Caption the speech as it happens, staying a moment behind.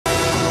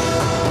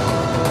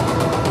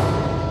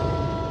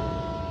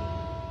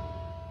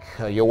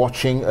You're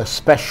watching a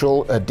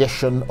special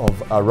edition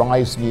of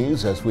Arise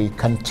News as we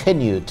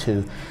continue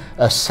to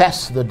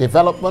assess the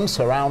developments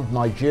around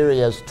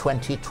Nigeria's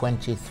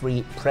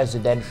 2023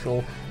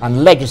 presidential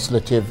and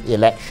legislative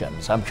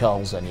elections. I'm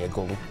Charles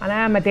Aniagolu. And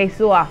I am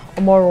Adesua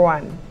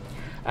Omorwan.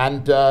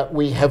 And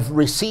we have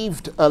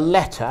received a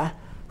letter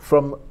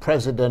from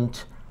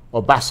President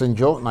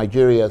Obasanjo,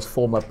 Nigeria's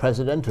former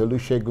president,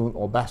 Olusegun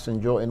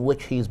Obasanjo, in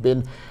which he's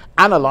been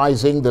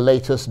analyzing the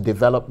latest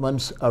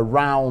developments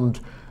around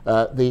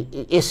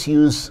the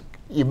issues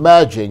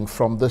emerging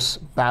from this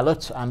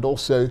ballot, and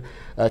also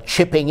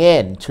chipping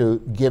in to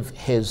give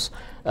his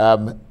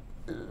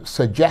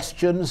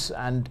suggestions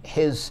and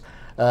his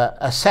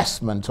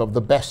assessment of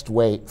the best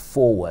way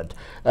forward.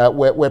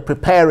 We're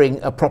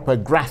preparing a proper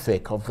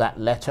graphic of that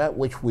letter,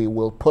 which we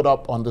will put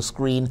up on the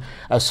screen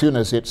as soon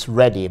as it's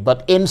ready.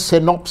 But in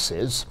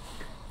synopsis,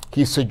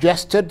 he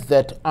suggested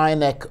that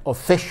INEC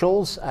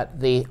officials at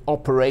the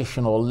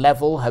operational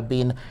level have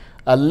been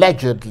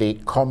allegedly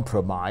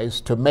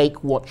compromised to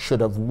make what should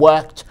have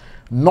worked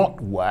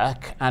not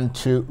work, and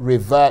to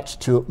revert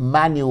to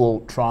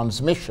manual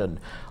transmission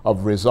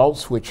of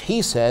results, which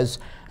he says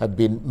have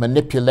been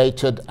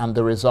manipulated and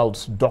the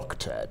results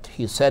doctored.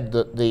 He said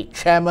that the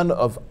chairman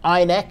of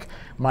INEC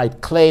might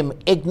claim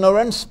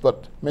ignorance,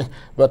 but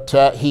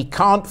he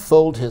can't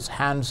fold his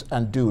hands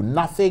and do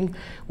nothing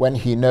when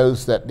he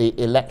knows that the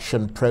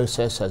election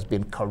process has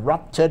been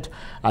corrupted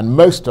and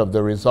most of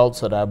the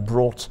results that are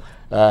brought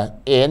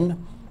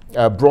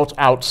brought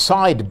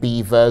outside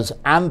Beavers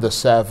and the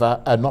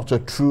server are not a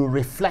true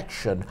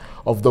reflection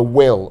of the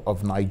will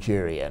of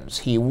Nigerians.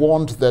 He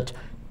warned that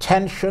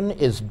tension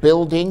is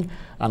building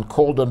and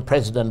called on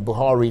President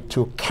Buhari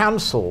to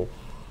cancel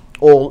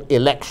all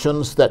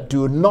elections that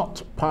do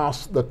not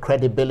pass the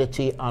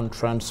credibility and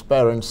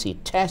transparency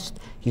test.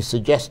 He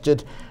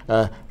suggested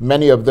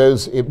many of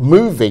those,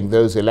 moving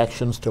those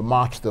elections to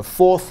March the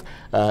 4th.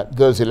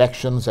 Those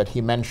elections that he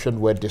mentioned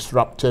were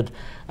disrupted,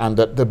 and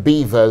that the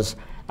Beavers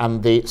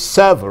and the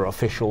server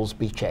officials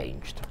be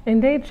changed.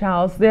 Indeed,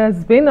 Charles.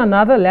 There's been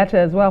another letter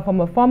as well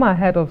from a former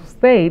head of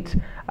state,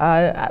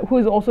 who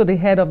is also the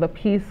head of the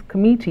Peace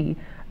Committee,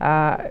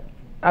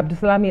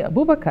 Abdulsalami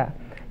Abubakar.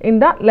 In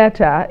that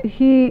letter,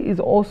 he is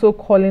also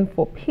calling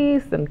for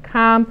peace and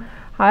calm.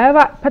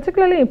 However,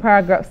 particularly in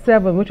paragraph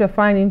 7, which I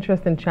find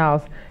interesting,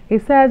 Charles, he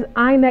says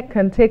INEC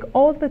can take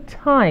all the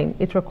time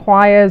it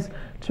requires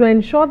to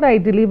ensure that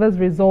it delivers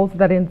results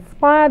that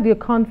inspire the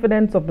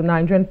confidence of the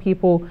Nigerian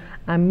people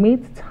and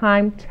meet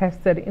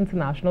time-tested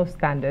international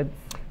standards.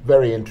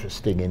 Very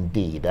interesting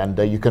indeed, and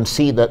you can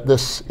see that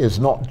this is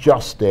not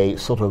just a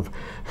sort of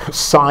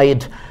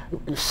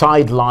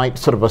sidelight,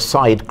 sort of a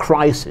side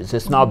crisis.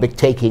 It's now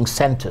taking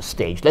center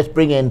stage. Let's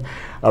bring in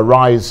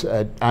Arise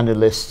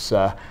analysts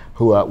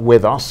who are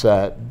with us.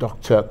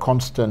 Dr.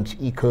 Constance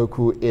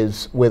Ikokwu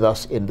is with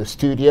us in the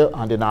studio,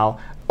 and in our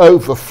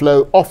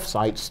overflow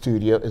off-site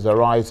studio is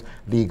Arise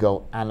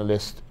legal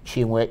analyst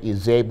Chinwe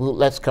Izegbu.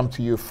 Let's come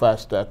to you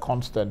first,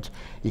 Constance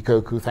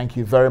Ikokwu. Thank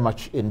you very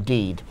much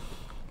indeed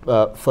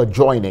for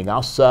joining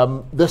us.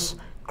 This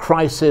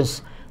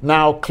crisis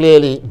now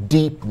clearly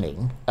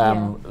deepening.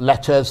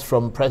 Letters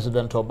from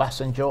President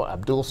Obasanjo,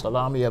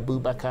 Abdulsalami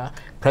Abubakar,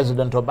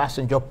 President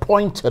Obasanjo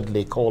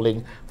pointedly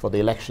calling for the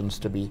elections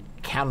to be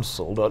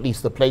cancelled, or at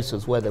least the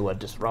places where they were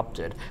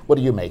disrupted. What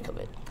do you make of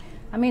it?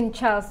 I mean,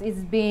 Charles, it's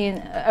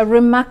been a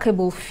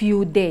remarkable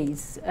few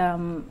days,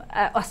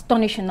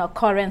 astonishing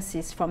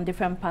occurrences from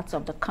different parts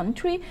of the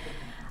country,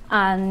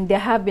 and there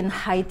have been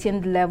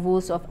heightened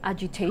levels of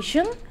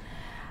agitation.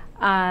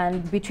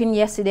 And between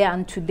yesterday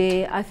and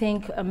today, I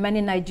think many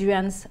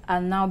Nigerians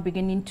are now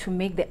beginning to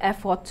make the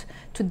effort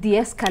to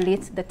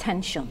de-escalate the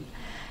tension,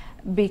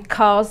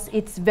 because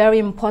it's very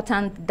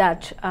important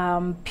that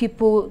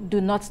people do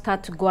not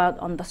start to go out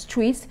on the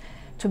streets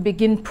to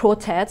begin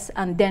protests,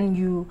 and then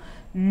you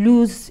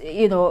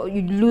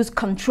lose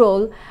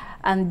control,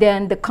 and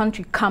then the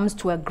country comes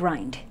to a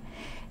grind.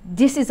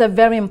 This is a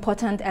very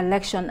important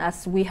election,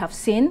 as we have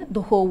seen.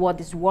 The whole world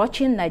is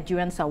watching,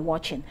 Nigerians are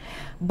watching.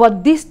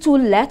 But these two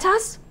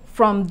letters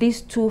from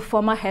these two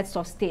former heads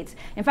of states,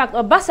 in fact,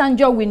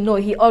 Obasanjo, we know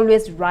he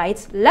always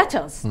writes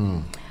letters.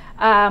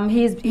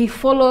 He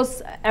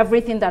follows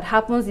everything that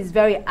happens, he's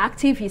very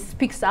active, he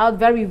speaks out,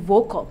 very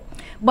vocal.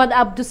 But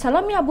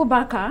Abdulsalami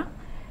Abubakar,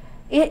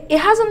 it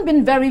hasn't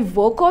been very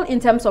vocal in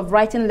terms of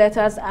writing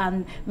letters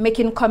and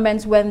making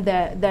comments when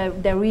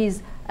there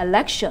is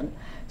election.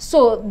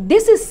 So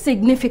this is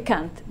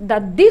significant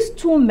that these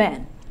two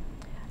men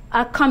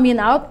are coming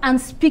out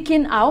and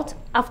speaking out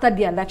after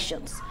the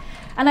elections.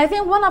 And I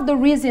think one of the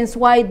reasons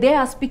why they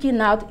are speaking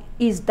out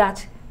is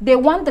that they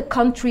want the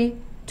country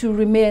to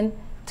remain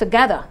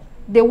together.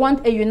 They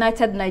want a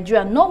united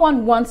Nigeria. No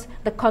one wants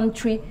the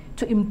country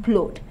to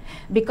implode,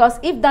 because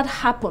if that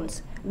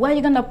happens, where are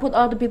you going to put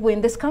all the people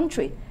in this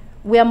country?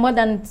 We are more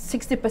than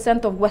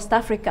 60% of West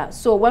Africa.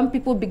 So when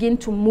people begin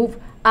to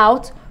move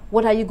out,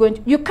 what are you going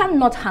to? You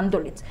cannot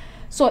handle it.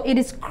 So it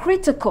is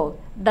critical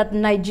that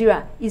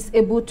Nigeria is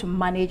able to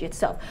manage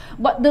itself.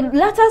 But the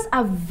letters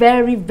are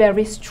very,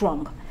 very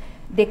strong.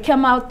 They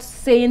came out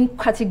saying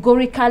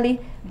categorically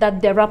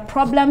that there are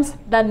problems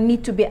that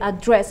need to be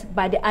addressed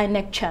by the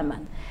INEC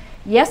chairman.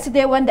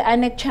 Yesterday, when the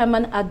INEC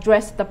chairman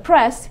addressed the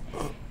press,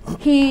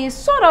 he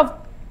sort of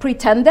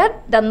pretended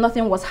that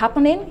nothing was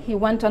happening. He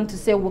went on to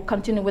say, we'll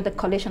continue with the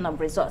collation of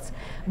results.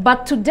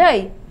 But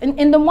today,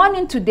 in the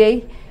morning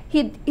today,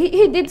 he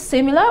did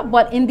similar,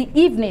 but in the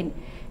evening,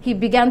 he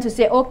began to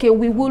say, okay,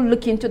 we will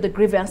look into the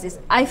grievances.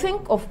 I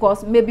think, of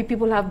course, maybe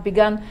people have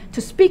begun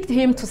to speak to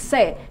him to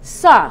say,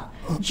 sir,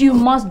 you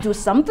must do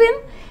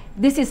something.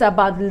 This is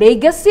about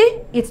legacy.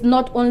 It's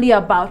not only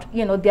about,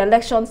 you know, the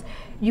elections.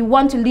 You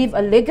want to leave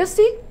a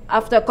legacy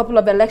after a couple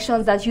of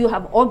elections that you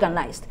have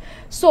organized.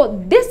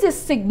 So this is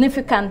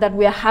significant that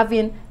we are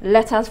having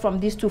letters from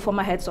these two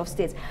former heads of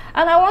states.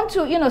 And I want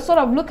to, you know, sort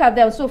of look at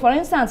them. So for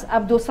instance,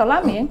 Abdul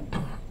Salami,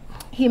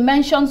 he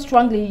mentioned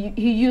strongly,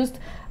 he used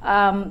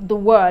the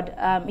word,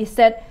 he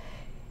said,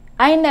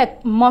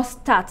 INEC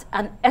must start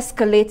and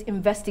escalate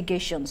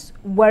investigations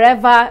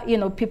wherever, you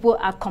know, people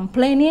are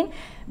complaining.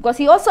 Because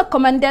he also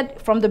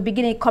commended, from the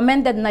beginning,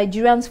 commended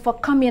Nigerians for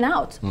coming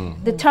out.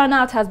 The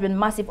turnout has been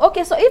massive.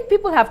 Okay, so if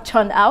people have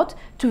turned out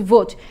to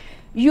vote,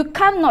 you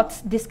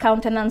cannot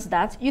discountenance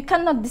that. You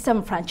cannot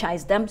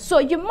disenfranchise them. So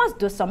you must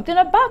do something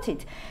about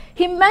it.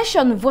 He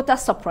mentioned voter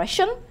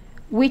suppression,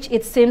 which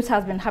it seems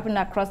has been happening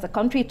across the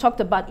country. He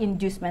talked about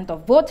inducement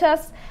of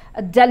voters,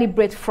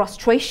 deliberate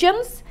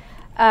frustrations,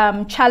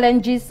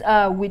 challenges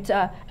with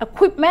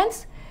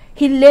equipment.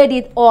 He laid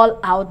it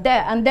all out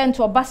there. And then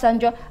to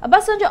Obasanjo,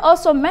 Obasanjo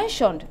also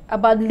mentioned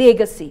about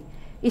legacy.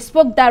 He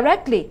spoke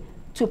directly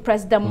to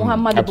President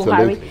Muhammadu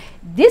Buhari.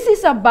 This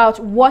is about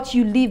what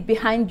you leave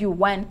behind you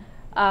when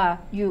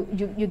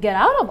you get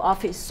out of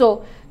office.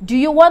 So do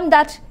you want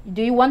that?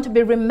 Do you want to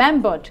be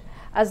remembered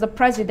as the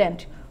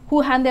president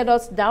who handed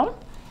us down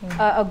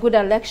a good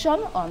election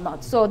or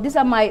not? So these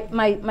are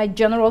my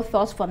general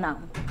thoughts for now.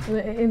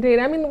 Indeed.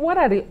 I mean, what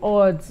are the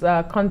odds,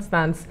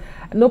 Constance,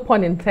 no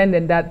pun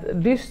intended,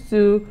 that these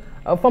two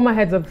former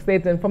heads of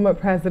state and former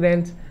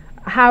president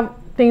have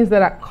things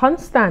that are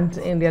constant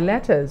in their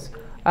letters?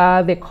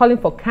 They're calling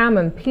for calm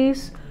and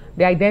peace.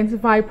 They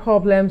identify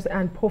problems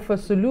and proffer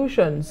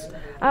solutions.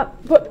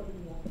 But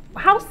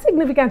how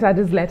significant are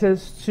these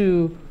letters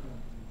to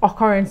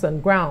occurrence on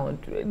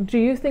ground? Do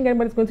you think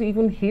anybody's going to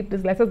even hit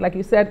these letters? Like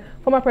you said,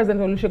 former President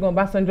Olusegun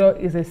Obasanjo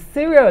is a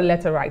serial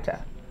letter writer.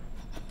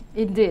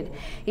 Indeed,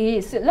 he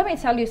is. Let me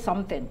tell you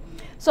something.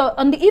 So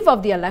on the eve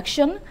of the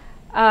election,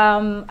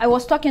 I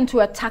was talking to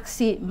a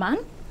taxi man,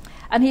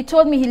 and he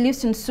told me he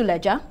lives in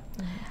Suleja.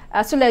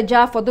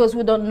 Suleja, for those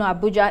who don't know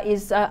Abuja,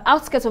 is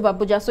outskirts of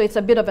Abuja, so it's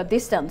a bit of a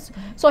distance.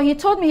 So he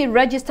told me he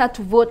registered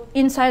to vote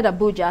inside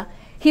Abuja.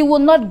 He will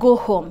not go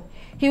home.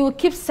 He will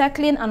keep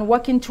circling and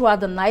working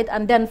throughout the night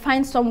and then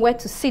find somewhere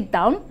to sit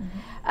down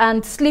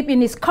and sleep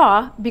in his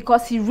car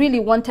because he really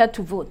wanted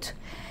to vote.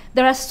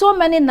 There are so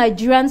many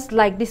Nigerians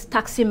like this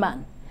taxi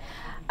man.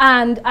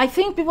 And I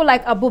think people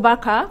like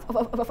Abubakar,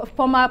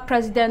 former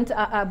President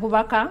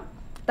Abubakar,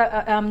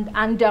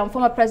 and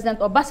former President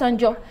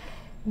Obasanjo,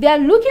 they are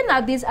looking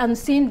at this and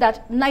seeing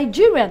that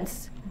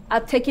Nigerians are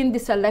taking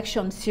this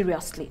election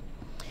seriously.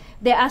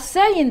 They are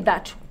saying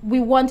that we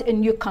want a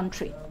new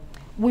country.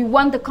 We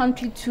want the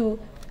country to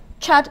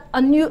chart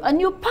a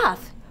new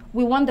path.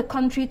 We want the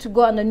country to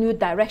go in a new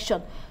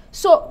direction.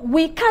 So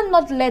we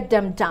cannot let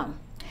them down.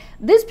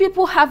 These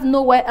people have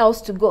nowhere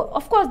else to go.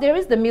 Of course, there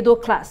is the middle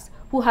class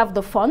who have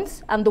the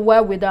funds and the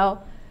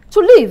wherewithal to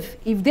live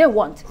if they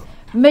want.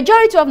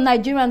 Majority of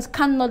Nigerians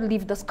cannot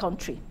leave this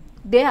country.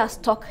 They are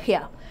stuck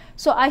here.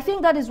 So I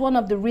think that is one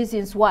of the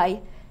reasons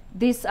why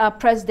these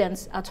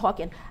presidents are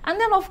talking. And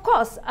then, of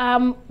course,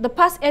 the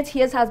past 8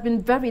 years has been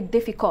very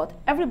difficult.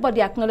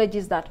 Everybody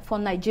acknowledges that for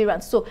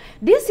Nigerians. So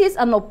this is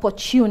an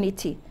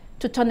opportunity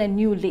to turn a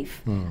new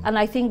leaf. And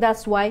I think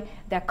that's why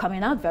they're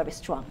coming out very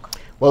strong.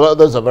 Well,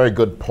 those are very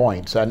good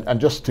points. And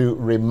just to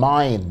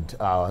remind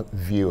our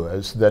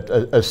viewers that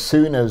as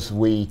soon as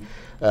we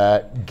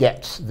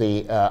get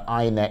the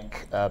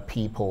INEC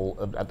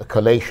people at the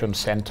collation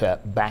center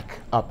back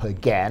up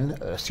again,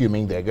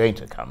 assuming they're going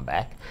to come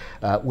back,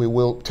 we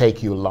will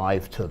take you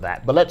live to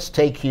that. But let's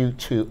take you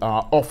to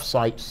our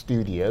off-site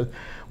studio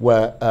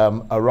where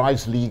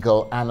Arise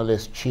legal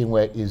analyst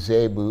Chinwe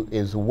Izegbu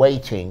is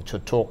waiting to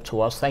talk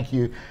to us. Thank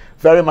you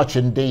very much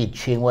indeed,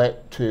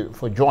 Chinwe,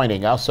 for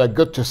joining us.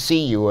 Good to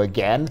see you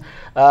again.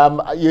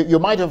 You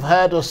might have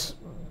heard us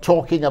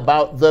talking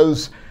about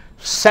those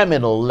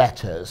seminal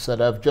letters that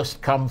have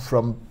just come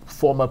from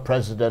former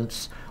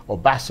presidents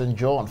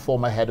Obasanjo and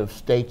former head of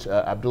state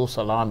Abdul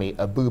Salami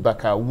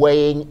Abubakar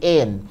weighing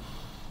in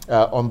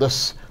on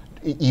this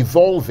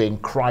evolving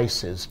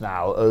crisis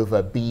now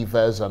over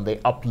beavers and the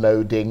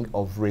uploading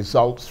of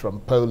results from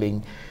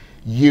polling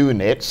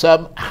units.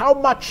 How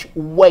much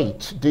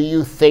weight do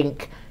you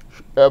think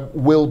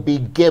will be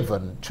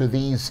given to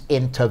these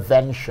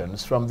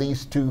interventions from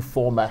these two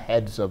former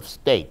heads of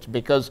state?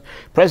 Because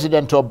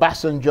President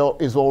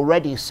Obasanjo is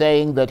already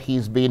saying that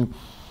he's been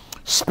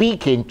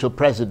speaking to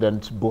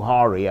President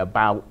Buhari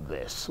about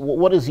this.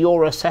 What is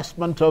your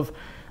assessment of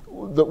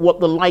what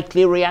the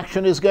likely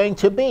reaction is going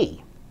to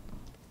be.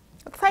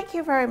 Thank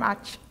you very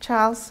much,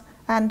 Charles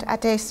and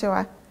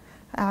Adesua.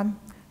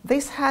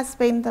 This has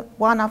been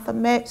one of the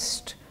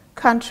most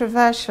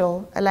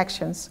controversial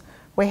elections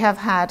we have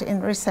had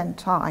in recent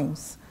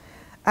times.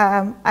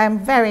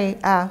 I'm very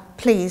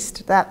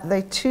pleased that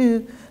the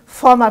two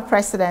former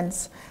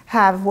presidents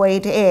have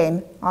weighed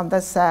in on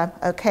this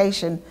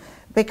occasion,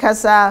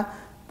 because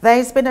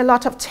there's been a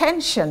lot of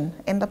tension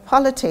in the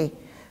polity,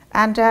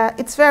 and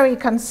it's very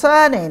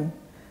concerning.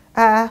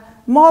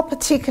 More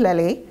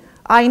particularly,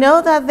 I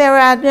know that there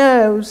are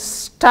no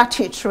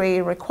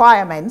statutory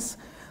requirements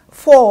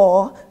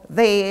for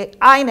the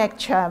INEC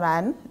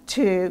chairman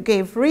to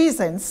give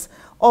reasons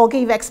or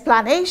give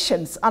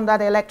explanations under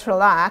the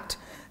Electoral Act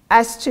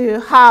as to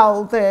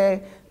how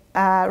the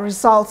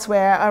results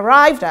were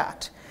arrived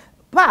at.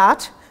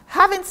 But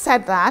having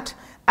said that,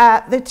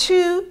 the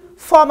two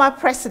former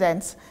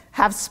presidents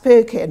have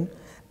spoken,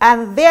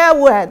 and their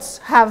words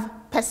have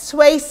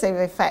persuasive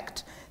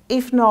effect,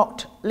 if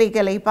not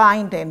legally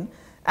binding.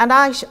 And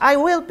I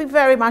will be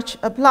very much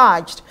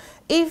obliged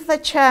if the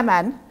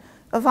chairman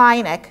of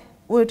INEC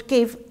would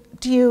give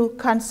due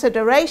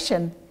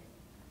consideration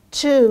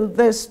to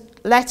those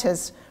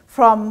letters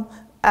from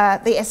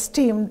the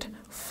esteemed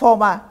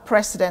former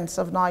presidents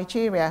of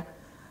Nigeria.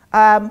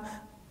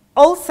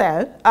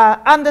 Also,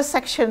 under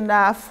Section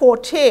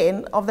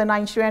 14 of the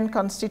Nigerian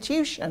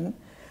Constitution,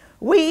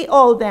 we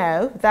all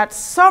know that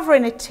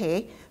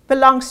sovereignty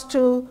belongs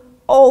to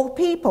all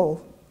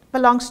people,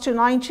 belongs to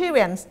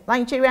Nigerians,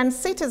 Nigerian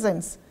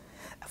citizens,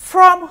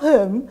 from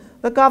whom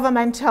the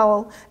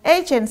governmental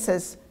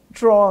agencies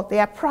draw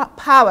their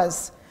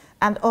powers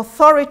and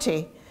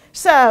authority.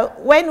 So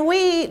when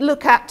we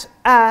look at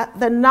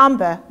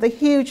the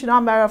huge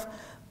number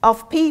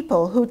of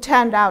people who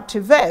turned out to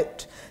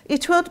vote,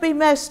 it would be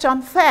most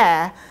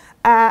unfair,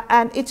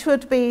 and it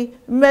would be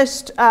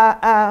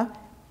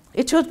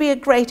a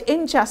great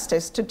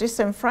injustice to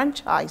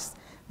disenfranchise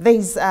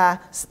these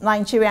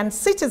Nigerian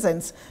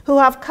citizens who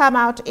have come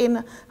out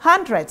in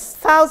hundreds,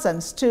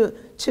 thousands to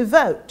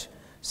vote.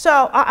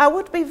 So I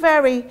would be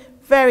very,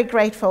 very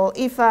grateful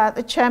if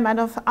the chairman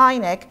of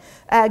INEC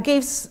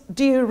gives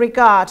due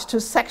regard to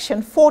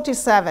Section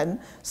 47,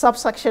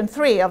 subsection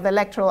 3 of the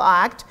Electoral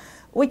Act,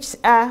 which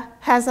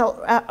has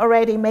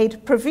already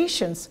made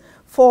provisions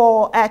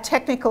for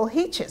technical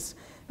hitches,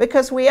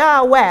 because we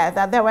are aware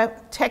that there were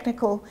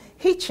technical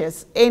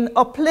hitches in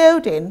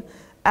uploading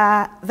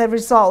the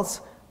results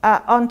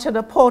onto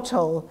the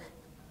portal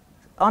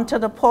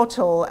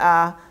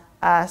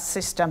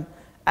system.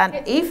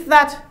 And if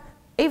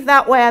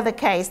that were the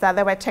case, that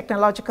there were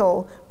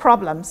technological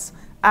problems,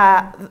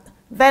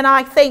 then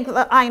I think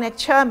the INEC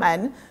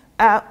chairman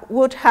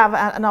would have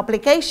an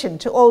obligation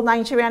to all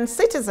Nigerian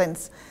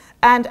citizens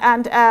and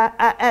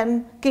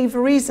give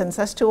reasons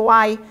as to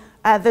why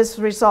these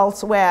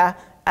results were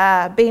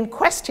being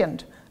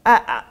questioned.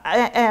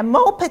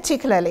 More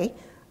particularly,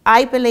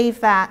 I believe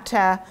that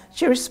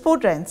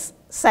jurisprudence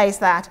says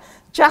that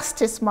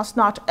justice must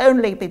not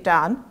only be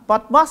done,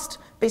 but must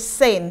be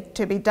seen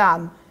to be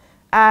done.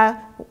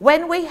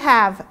 When we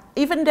have,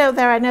 even though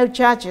there are no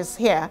judges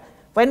here,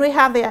 when we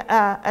have the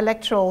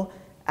electoral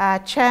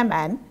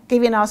chairman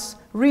giving us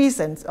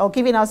reasons or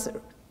giving us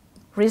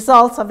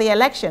results of the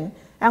election,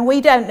 and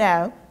we don't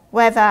know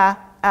whether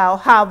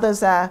how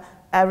those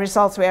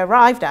results were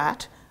arrived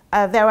at,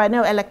 there are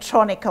no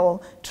electronic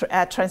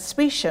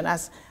transmission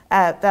as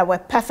that were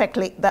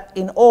perfectly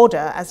in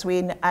order as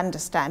we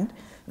understand,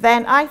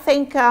 then I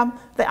think the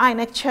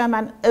INEC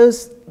chairman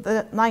owes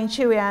the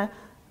Nigerian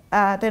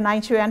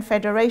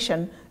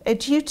Federation a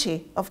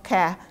duty of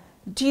care,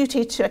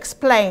 duty to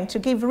explain, to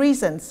give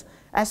reasons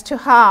as to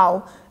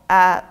how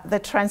the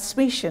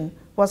transmission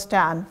was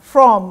done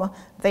from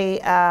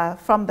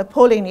the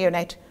polling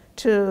unit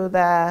to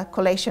the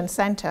collation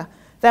center.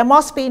 There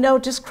must be no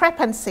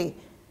discrepancy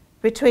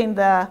between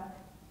the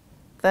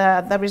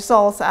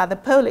results at the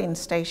polling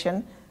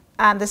station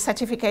and the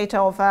certificate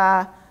of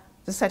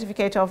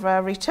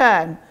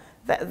return.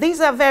 These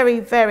are very,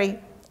 very,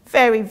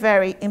 very,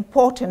 very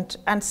important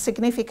and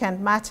significant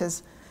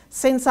matters.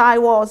 Since I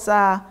was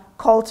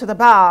called to the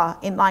bar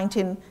in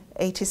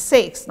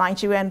 1986,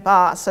 Nigerian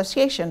Bar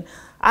Association,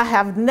 I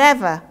have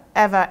never,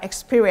 ever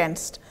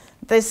experienced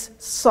this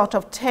sort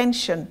of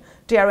tension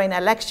during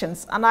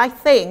elections. And I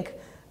think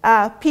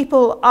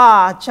people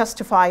are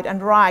justified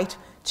and right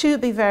to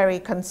be very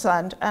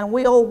concerned, and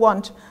we all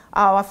want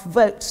our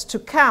votes to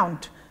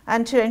count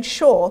and to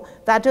ensure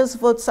that those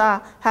votes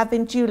have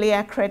been duly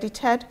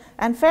accredited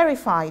and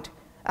verified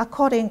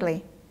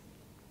accordingly.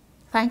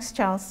 Thanks,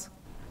 Charles.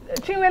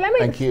 Chinwe, let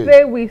me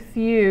stay with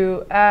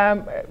you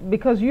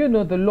because you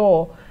know the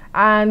law,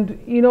 and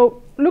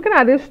looking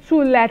at these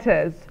two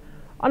letters,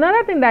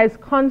 another thing that is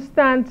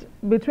constant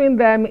between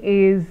them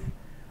is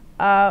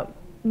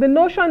the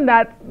notion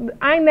that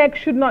INEC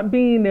should not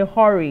be in a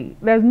hurry.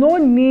 There's no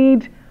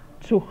need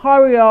to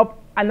hurry up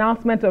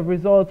announcement of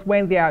results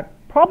when there are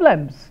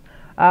problems.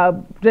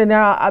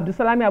 General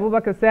Abdusalami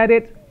Abubakar said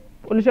it.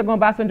 Olusegun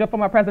Obasanjo,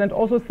 former president,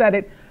 also said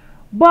it.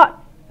 But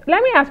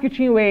let me ask you,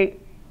 Chinwe,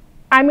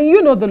 I mean,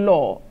 you know the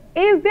law.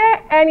 Is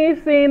there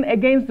anything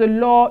against the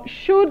law?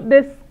 Should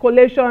this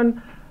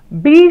collation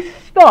be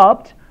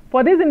stopped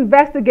for these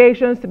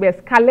investigations to be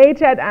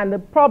escalated and the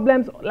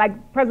problems, like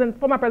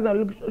former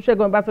President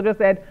Olusegun Obasanjo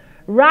said,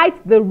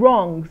 right the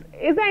wrongs?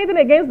 Is there anything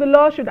against the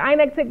law? Should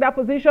INEC take that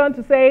position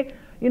to say,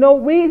 you know,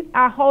 we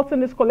are halting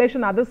this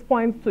collation at this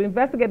point to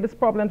investigate these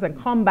problems and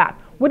come back?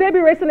 Would they be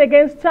racing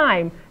against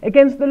time,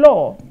 against the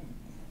law?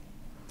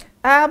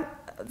 The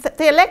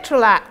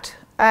Electoral Act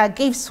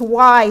gives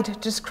wide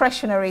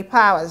discretionary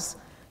powers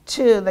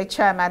to the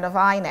chairman of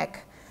INEC,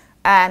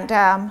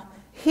 and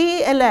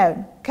he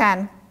alone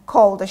can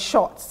call the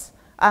shots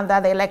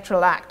under the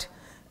Electoral Act.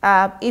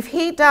 If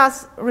he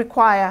does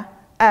require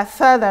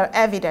further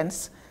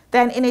evidence,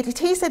 then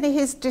it is in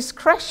his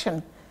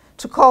discretion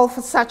to call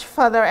for such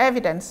further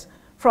evidence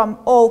from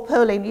all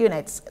polling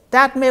units.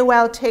 That may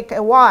well take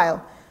a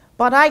while,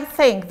 but I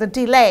think the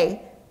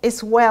delay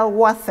is well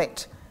worth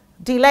it.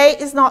 Delay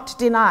is not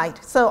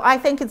denied, so I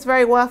think it's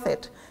very worth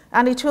it,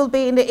 and it will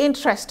be in the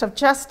interest of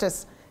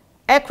justice,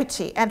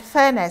 equity, and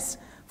fairness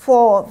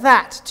for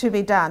that to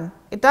be done.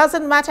 It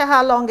doesn't matter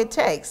how long it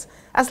takes,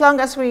 as long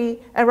as we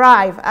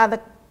arrive at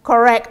the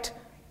correct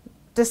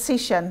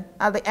decision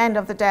at the end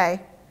of the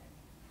day.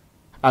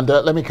 And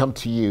let me come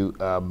to you,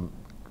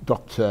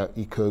 Dr.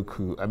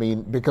 Ikokwu. I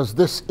mean, because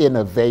this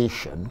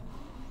innovation,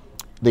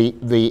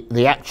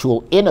 the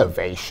actual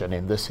innovation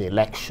in this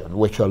election,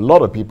 which a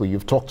lot of people,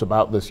 you've talked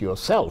about this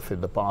yourself in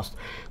the past,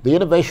 the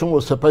innovation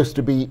was supposed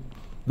to be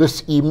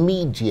this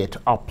immediate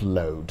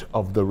upload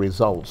of the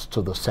results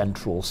to the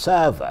central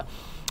server.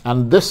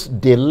 And this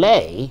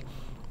delay,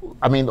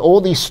 I mean,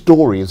 all these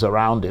stories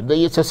around it,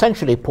 it's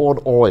essentially poured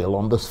oil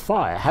on this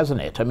fire,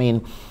 hasn't it? I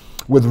mean,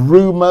 with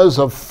rumors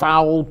of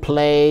foul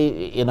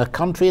play in a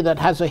country that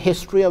has a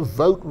history of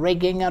vote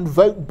rigging and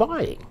vote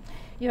buying.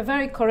 You're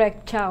very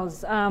correct, Charles.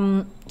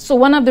 So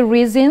one of the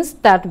reasons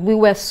that we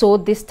were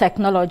sold this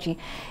technology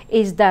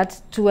is that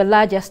to a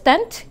large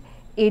extent,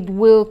 it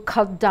will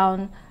cut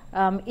down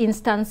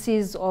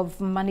instances of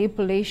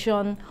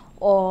manipulation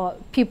or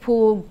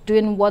people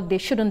doing what they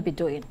shouldn't be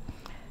doing.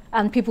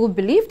 And people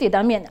believed it.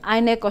 I mean,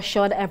 INEC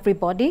assured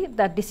everybody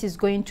that this is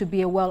going to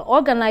be a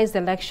well-organized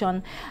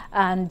election,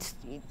 and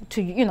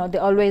they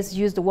always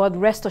use the word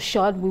rest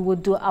assured we will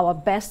do our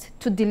best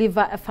to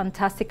deliver a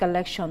fantastic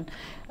election,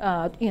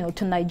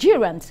 to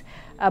Nigerians.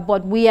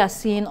 But we are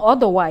seeing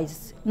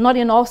otherwise, not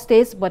in all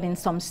states, but in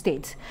some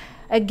states.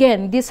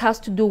 Again, this has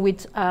to do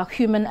with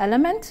human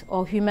element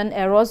or human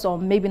errors, or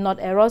maybe not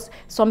errors.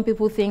 Some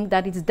people think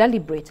that it's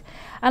deliberate.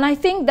 And I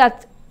think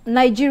that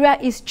Nigeria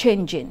is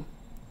changing.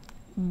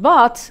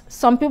 But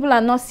some people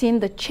are not seeing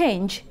the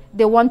change.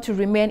 They want to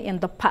remain in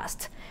the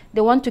past. They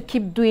want to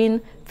keep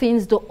doing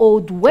things the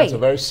old way. That's a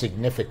very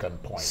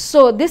significant point.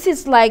 So this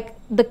is like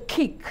the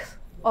kick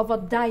of a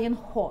dying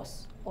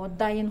horse or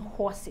dying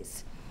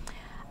horses.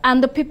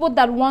 And the people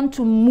that want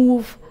to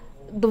move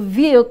the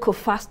vehicle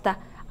faster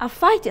are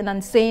fighting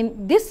and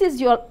saying, this is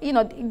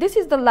this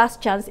is the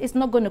last chance. It's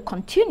not going to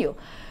continue.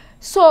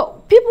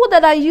 So people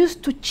that are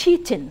used to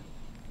cheating,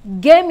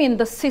 gaming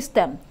the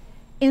system,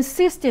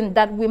 insisting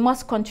that we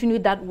must continue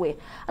that way.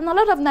 And a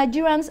lot of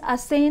Nigerians are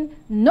saying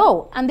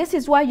no. And this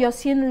is why you're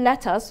seeing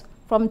letters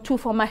from 2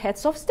 former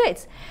heads of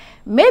states.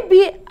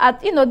 Maybe,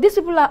 these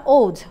people are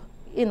old.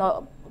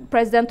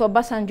 President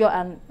Obasanjo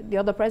and the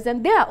other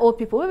president, they are old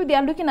people. Maybe they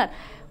are looking at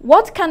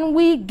what can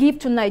we give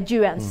to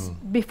Nigerians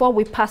before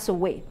we pass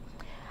away.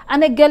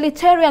 An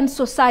egalitarian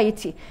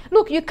society.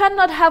 Look, you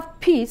cannot have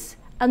peace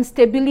and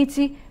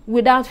stability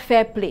without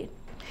fair play.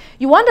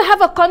 You want to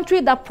have a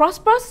country that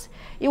prospers?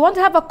 You want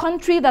to have a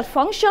country that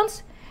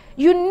functions?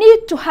 You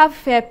need to have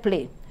fair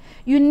play.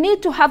 You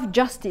need to have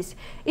justice.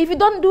 If you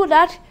don't do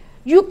that,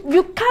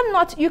 you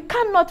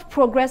cannot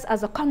progress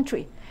as a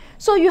country.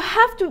 So you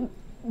have to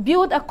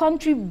build a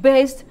country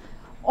based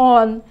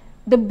on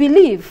the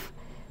belief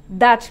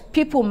that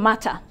people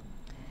matter.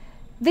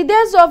 The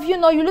days of, you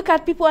look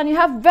at people and you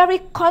have very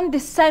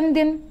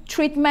condescending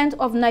treatment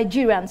of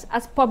Nigerians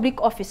as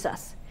public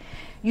officers.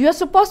 You're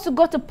supposed to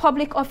go to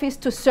public office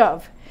to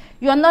serve.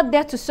 You're not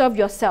there to serve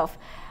yourself.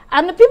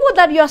 And the people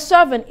that you're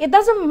serving, it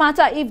doesn't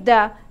matter if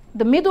they're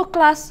the middle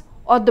class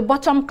or the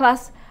bottom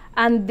class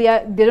and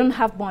they don't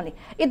have money.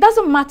 It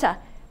doesn't matter.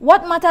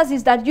 What matters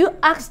is that you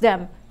ask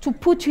them to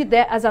put you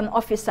there as an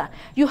officer.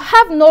 You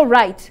have no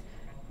right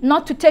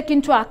not to take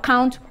into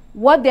account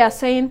what they are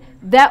saying,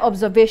 their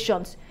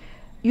observations.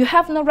 You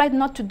have no right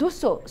not to do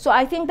so. So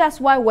I think that's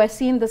why we're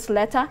seeing this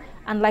letter.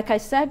 And like I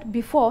said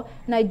before,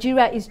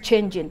 Nigeria is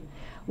changing.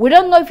 We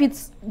don't know if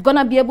it's going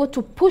to be able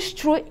to push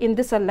through in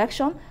this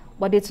election,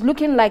 but it's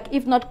looking like,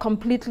 if not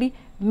completely,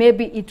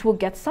 maybe it will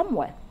get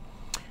somewhere.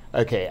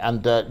 Okay,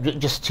 and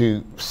just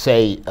to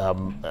say,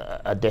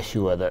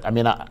 Adesua, that I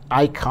mean,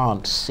 I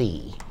can't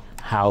see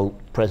how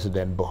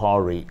President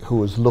Buhari, who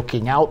was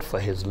looking out for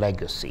his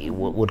legacy,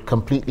 would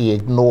completely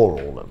ignore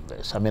all of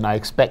this. I mean, I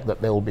expect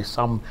that there will be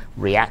some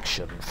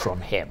reaction from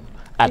him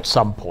at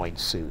some point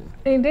soon.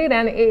 Indeed,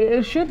 and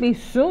it should be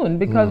soon,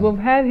 because we've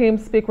heard him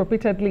speak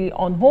repeatedly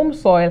on home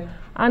soil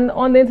And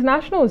on the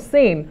international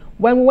scene,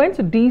 when we went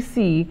to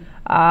DC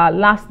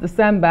last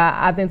December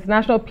at the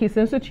International Peace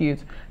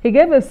Institute, he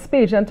gave a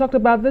speech and talked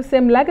about the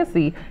same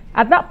legacy.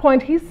 At that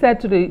point, he said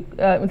to the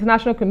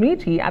international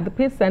community at the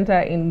Peace Center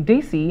in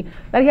DC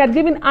that he had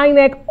given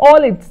INEC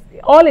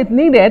all it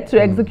needed to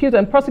execute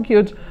and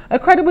prosecute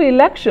credible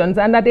elections,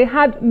 and that they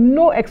had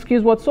no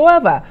excuse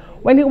whatsoever.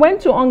 When he went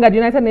to UNGA, the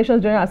United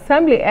Nations General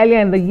Assembly, earlier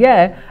in the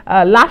year,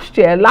 last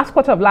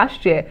quarter of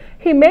last year,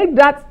 he made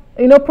that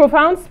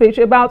profound speech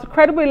about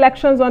credible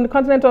elections on the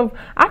continent of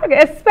Africa,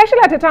 especially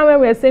at a time when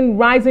we are seeing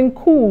rising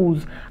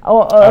coups in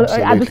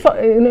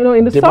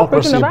the South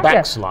region of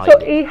Africa. So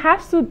he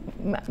has to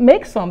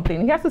make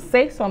something. He has to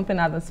say something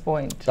at this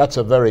point. That's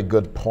a very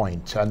good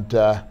point. And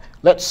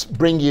let's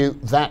bring you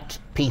that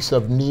piece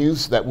of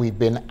news that we've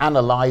been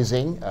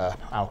analyzing.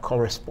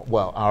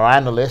 Our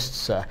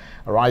analysts,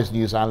 Arise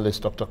News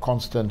analyst Dr.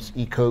 Constance,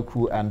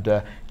 Ikokwu, and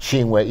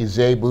Chinwe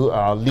Izegbu,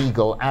 our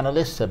legal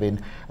analysts, have been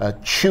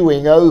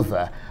chewing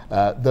over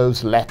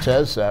those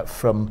letters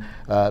from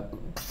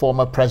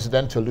former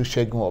President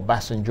Olusegun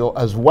Obasanjo,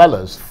 as well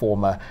as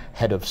former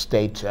head of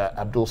state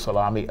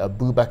Abdulsalami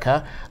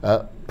Abubakar.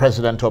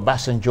 President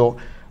Obasanjo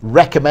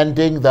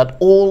recommending that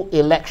all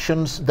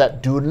elections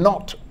that do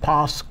not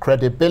pass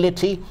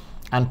credibility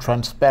and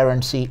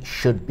transparency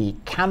should be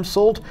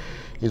cancelled.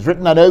 He's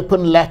written an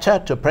open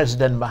letter to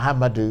President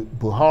Muhammadu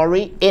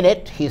Buhari. In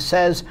it, he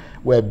says,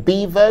 where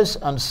beavers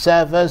and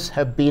servers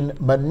have been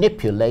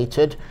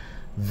manipulated,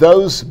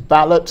 those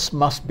ballots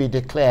must be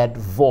declared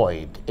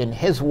void. In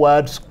his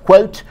words,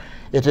 quote,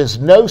 "It is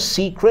no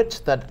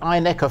secret that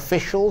INEC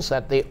officials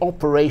at the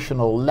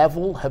operational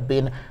level have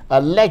been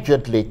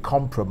allegedly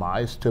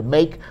compromised to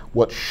make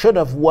what should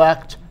have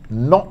worked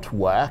not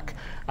work,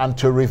 and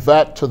to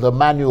revert to the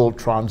manual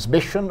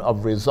transmission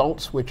of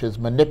results, which is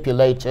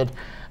manipulated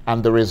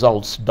and the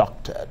results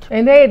doctored."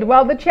 Indeed.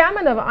 Well, the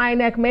chairman of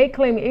INEC may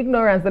claim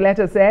ignorance, the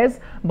letter says,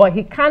 but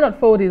he cannot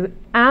fold his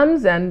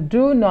arms and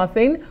do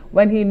nothing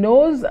when he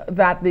knows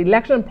that the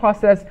election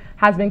process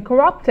has been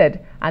corrupted,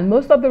 and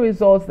most of the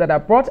results that are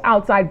brought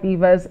outside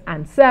beavers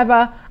and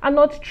server are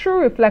not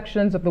true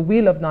reflections of the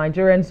will of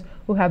Nigerians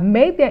who have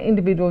made their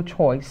individual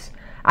choice.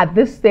 At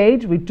this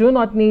stage, we do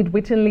not need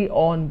wittingly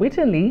or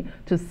unwittingly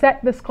to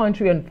set this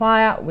country on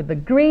fire with the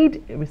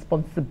greed,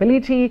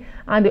 irresponsibility,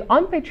 and the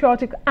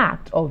unpatriotic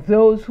act of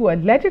those who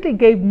allegedly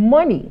gave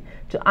money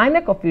to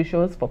INEC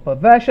officials for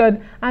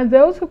perversion and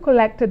those who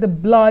collected the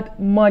blood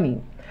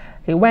money.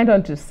 He went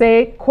on to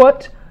say,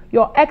 quote,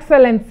 "Your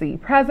Excellency,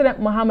 President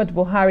Muhammadu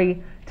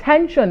Buhari,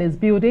 tension is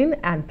building,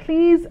 and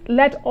please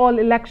let all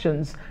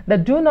elections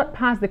that do not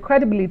pass the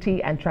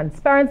credibility and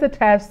transparency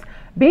test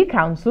be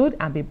cancelled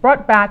and be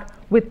brought back,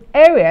 with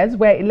areas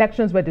where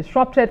elections were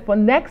disrupted for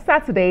next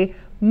Saturday,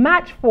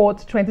 March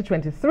 4th,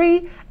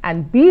 2023,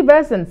 and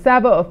beavers and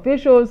server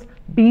officials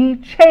be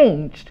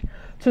changed.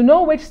 To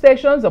know which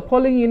stations or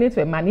polling units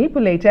were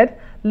manipulated,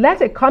 let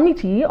a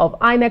committee of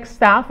INEC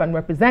staff and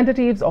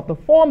representatives of the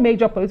 4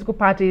 major political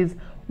parties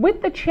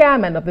with the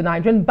chairman of the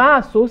Nigerian Bar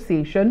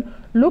Association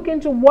look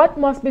into what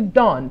must be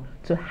done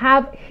to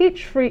have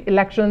hitch-free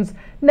elections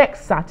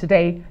next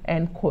Saturday,"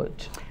 end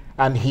quote.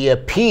 And he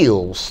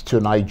appeals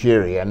to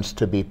Nigerians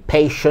to be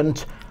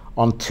patient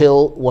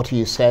until what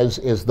he says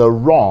is the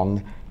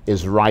wrong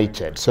is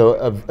righted. So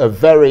a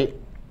very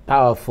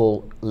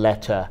powerful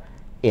letter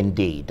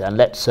indeed. And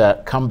let's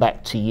come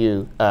back to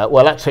you.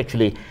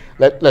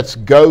 Let's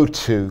go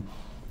to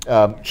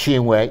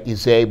Chinwe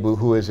Izegbu,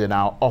 who is in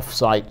our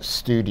off-site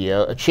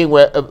studio.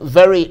 Chinwe, a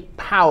very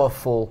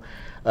powerful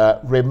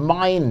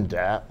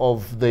reminder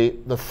of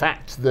the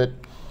fact that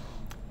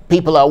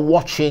people are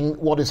watching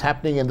what is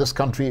happening in this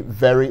country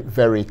very,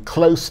 very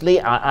closely.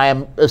 I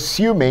am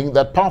assuming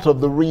that part of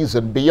the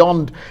reason,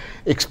 beyond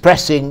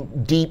expressing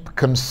deep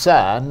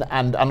concern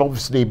and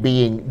obviously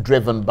being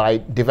driven by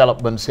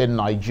developments in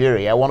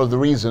Nigeria, one of the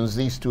reasons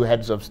these two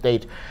heads of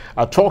state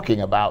are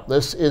talking about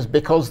this is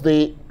because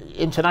the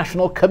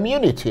international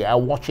community are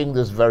watching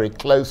this very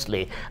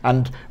closely.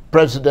 And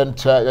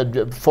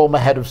former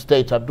head of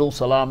state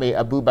Abdulsalami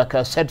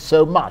Abubakar said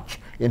so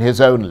much in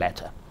his own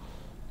letter.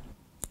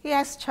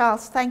 Yes,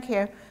 Charles, thank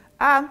you.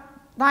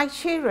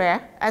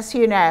 Nigeria, as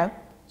you know,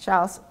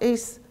 Charles,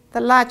 is the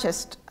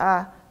largest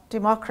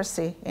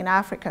democracy in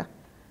Africa.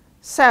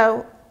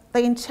 So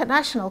the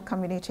international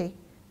community,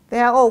 they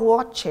are all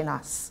watching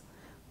us.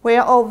 We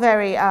are all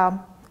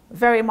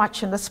very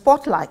much in the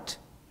spotlight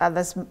at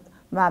this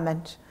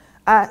moment.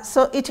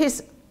 So it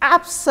is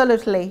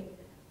absolutely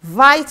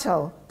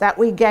vital that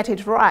we get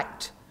it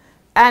right.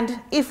 And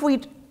if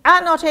we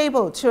are not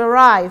able to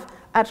arrive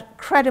at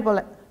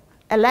credible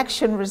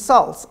election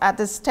results at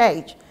this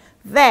stage,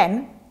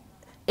 then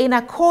in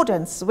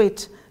accordance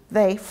with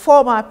the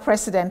former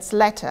president's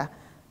letter,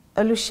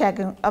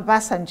 Olusegun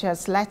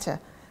Obasanjo's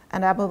letter,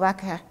 and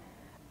Abubakar,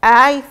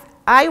 I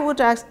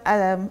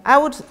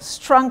would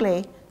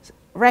strongly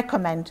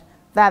recommend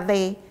that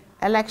the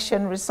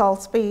election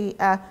results be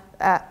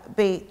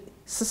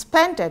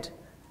suspended,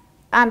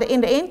 and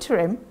in the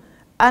interim,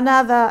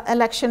 another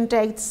election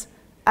dates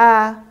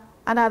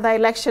and other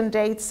election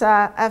dates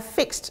are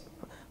fixed,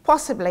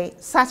 possibly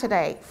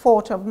Saturday,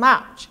 4th of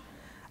March,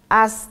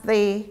 as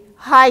the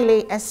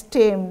highly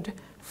esteemed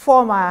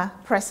former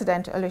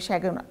President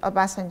Olusegun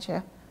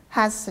Obasanjo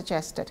has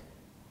suggested.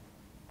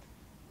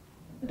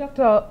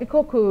 Dr.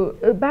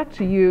 Ikokwu, back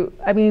to you.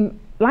 I mean,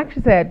 like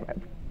she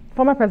said,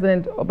 former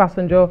President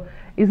Obasanjo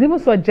is even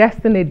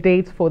suggesting a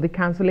date for the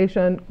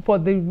cancellation, for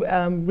the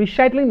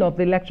rescheduling of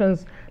the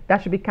elections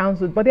that should be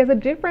cancelled. But there's a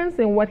difference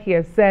in what he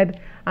has said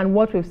and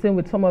what we've seen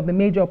with some of the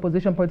major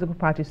opposition political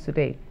parties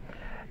today.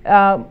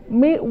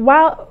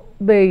 While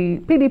the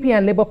PDP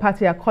and Labour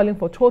Party are calling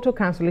for total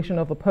cancellation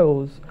of the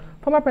polls,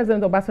 former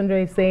President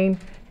Obasanjo is saying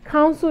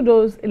cancel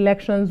those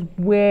elections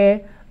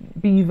where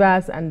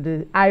Beavers and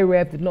the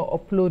IREF did not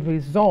upload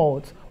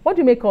results. What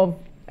do you make of,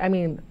 I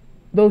mean,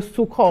 those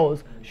two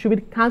calls? Should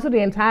we cancel the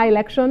entire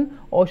election,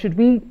 or should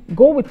we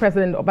go with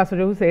President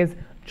Obasanjo, who says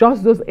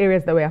just those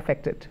areas that were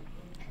affected?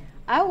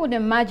 I would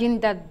imagine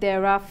that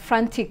there are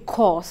frantic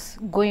calls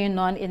going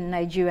on in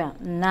Nigeria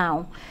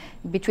now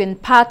between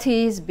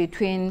parties,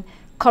 between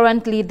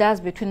current leaders,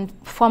 between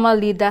former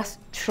leaders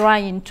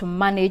trying to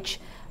manage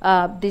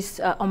this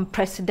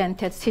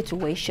unprecedented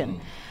situation.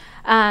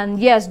 And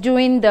yes,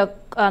 during the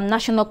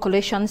National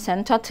Collation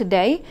Center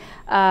today,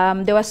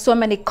 there were so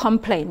many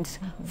complaints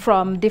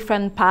from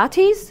different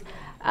parties,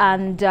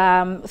 and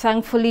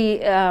thankfully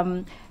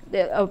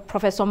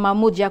Professor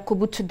Mahmoud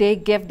Yakubu today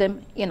gave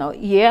them,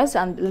 ears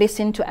and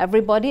listened to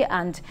everybody,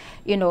 and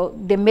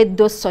they made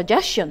those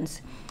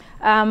suggestions.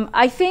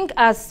 I think,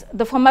 as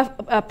the former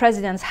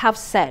presidents have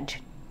said,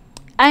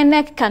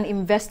 INEC can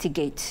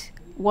investigate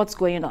what's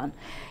going on.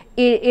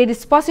 It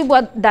is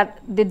possible that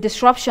the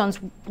disruptions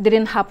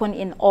didn't happen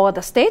in all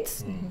the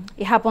states.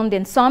 It happened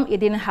in some, it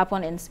didn't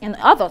happen in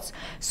others.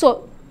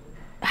 So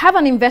have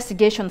an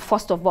investigation,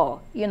 first of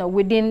all,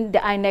 within the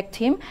INEC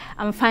team,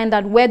 and find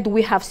out where do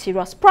we have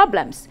serious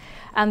problems,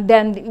 and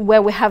then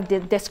where we have the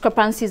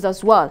discrepancies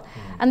as well.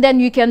 And then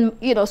you can,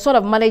 sort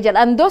of manage it.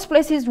 And those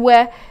places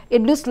where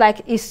it looks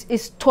like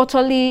it's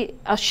totally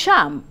a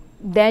sham,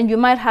 then you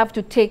might have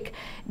to take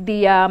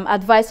the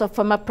advice of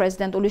former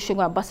President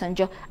Olusegun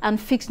Obasanjo and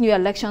fix new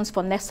elections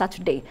for next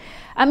Saturday.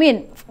 I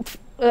mean,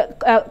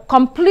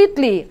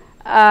 completely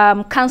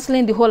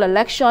cancelling the whole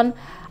election,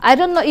 I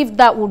don't know if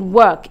that would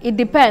work. It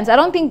depends. I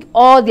don't think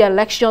all the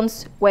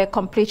elections were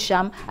complete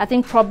sham. I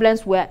think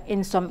problems were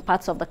in some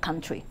parts of the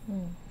country.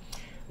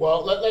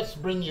 Well, let's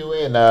bring you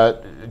in,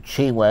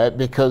 Chinwe,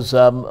 because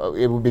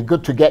it would be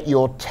good to get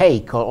your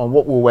take on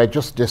what we were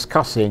just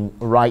discussing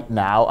right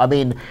now. I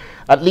mean,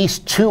 at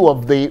least two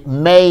of the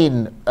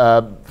main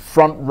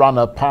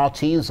front-runner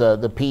parties,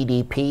 the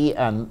PDP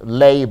and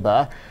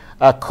Labour,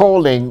 are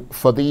calling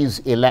for these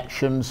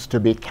elections to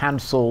be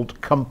cancelled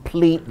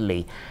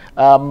completely.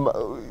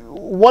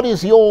 What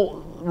is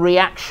your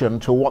reaction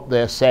to what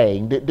they're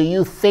saying? Do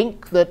you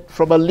think that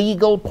from a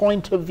legal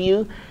point of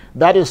view,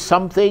 that is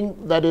something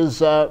that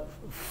is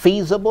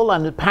feasible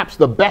and perhaps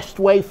the best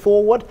way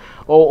forward?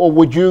 Or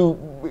would you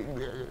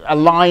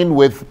align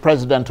with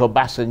President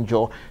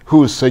Obasanjo,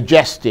 who's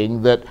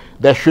suggesting that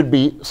there should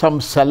be some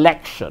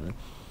selection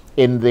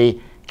in the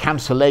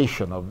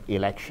cancellation of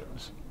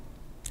elections?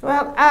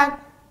 Well,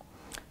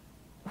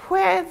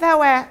 where there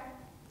were...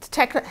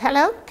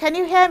 Hello? Can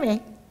you hear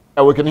me?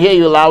 We can hear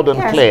you loud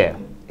and clear.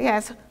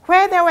 Yes.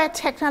 Where there were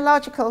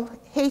technological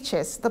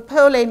hitches, the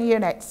polling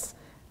units,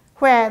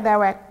 where there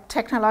were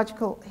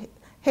technological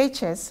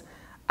hitches,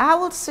 I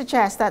would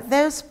suggest that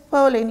those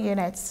polling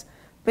units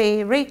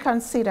be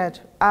reconsidered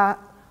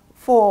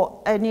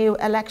for a new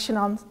election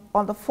on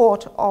the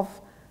 4th of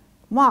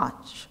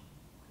March,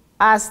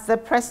 as the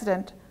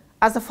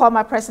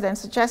former president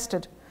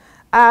suggested.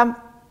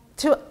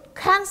 To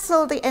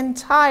cancel the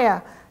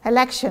entire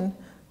election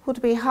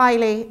would be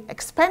highly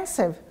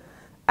expensive,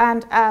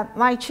 and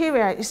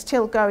Nigeria is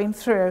still going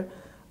through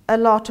a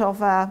lot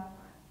of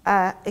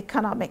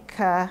economic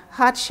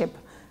hardship.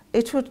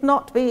 It would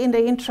not be in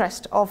the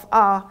interest of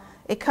our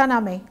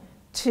economy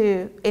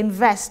to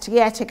invest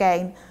yet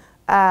again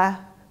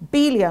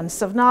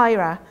billions of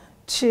naira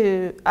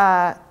to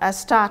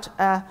start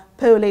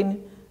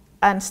polling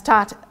and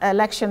start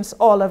elections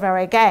all over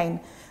again.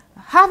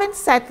 Having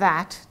said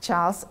that,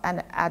 Charles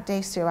and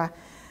Adesua,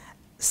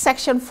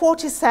 Section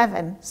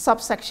 47,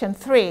 subsection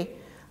 3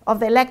 of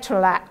the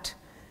Electoral Act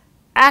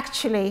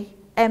actually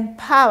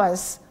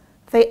empowers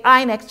the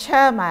INEC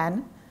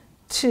chairman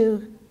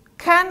to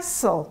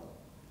cancel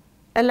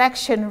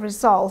election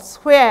results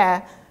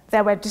where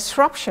there were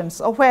disruptions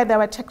or where there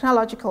were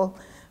technological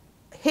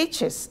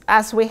hitches,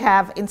 as we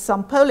have in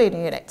some polling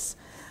units.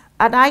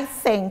 And I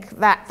think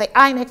that the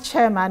INEC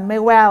chairman may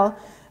well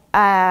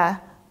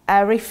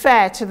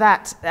refer to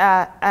that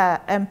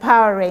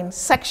empowering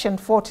Section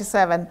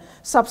 47,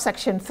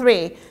 subsection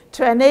 3,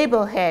 to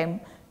enable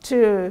him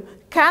to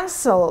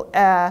cancel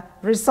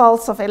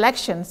results of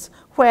elections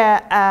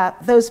where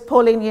those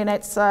polling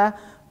units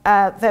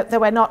they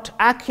were not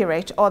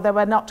accurate, or they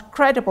were not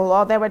credible,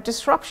 or there were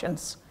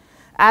disruptions.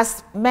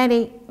 As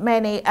many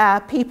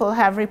people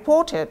have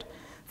reported,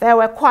 there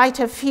were quite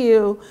a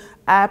few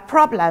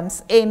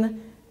problems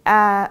in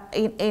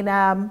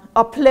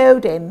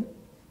uploading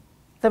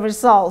the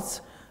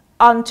results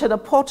onto the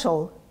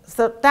portal.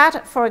 So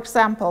that, for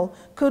example,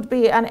 could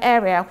be an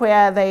area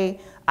where the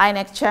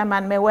INEC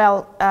chairman may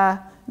well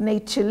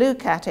need to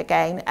look at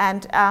again.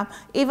 And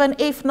even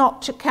if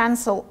not to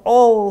cancel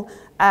all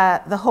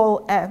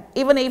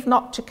even if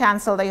not to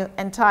cancel the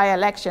entire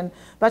election,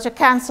 but to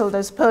cancel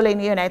those polling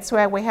units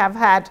where we have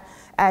had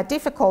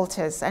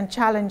difficulties and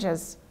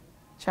challenges.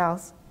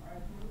 Charles.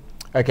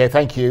 Okay,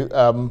 thank you.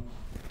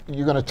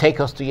 You're going to take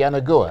us to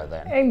Yenagoa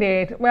then?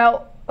 Indeed.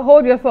 Well,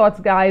 hold your thoughts,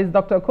 guys.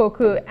 Dr.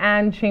 Ikokwu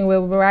and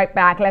Chinwe will be right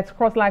back. Let's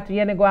cross live to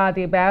Yenagoa,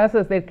 the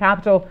Bayelsa State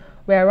capital,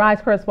 where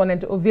rights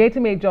correspondent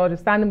Ovietime George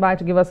is standing by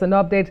to give us an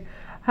update.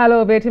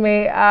 Hello,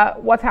 Ovietime.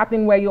 What's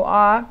happening where you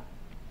are?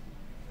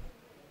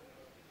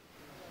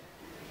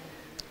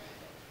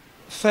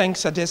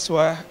 Thanks,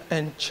 Adeswa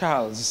and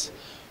Charles.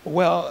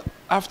 Well,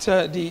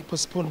 after the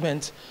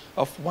postponement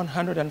of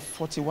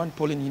 141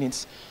 polling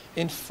units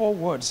in 4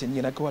 wards in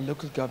Yenagoa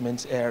local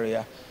government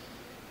area,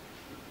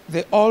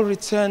 they all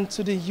returned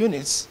to the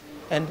units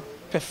and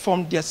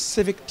performed their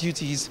civic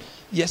duties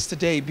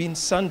yesterday, being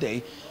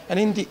Sunday, and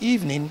in the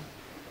evening,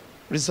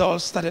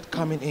 results started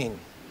coming in.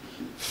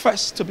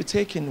 First to be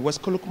taken was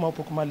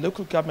Kolokuma-Opokuma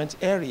local government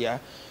area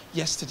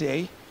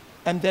yesterday,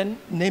 and then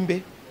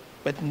Nembe.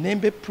 But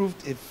Nembe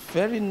proved a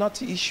very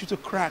naughty issue to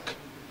crack.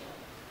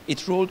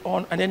 It rolled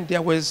on, and then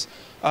there was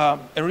a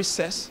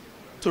recess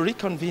to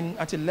reconvene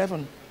at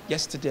 11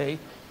 yesterday.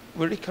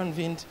 We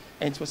reconvened,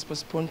 and it was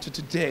postponed to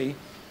today.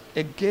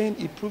 Again,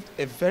 it proved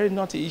a very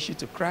naughty issue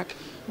to crack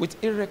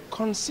with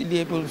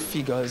irreconcilable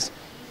figures.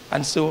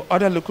 And so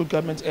other local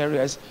government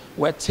areas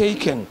were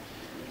taken.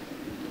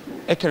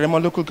 Ekerema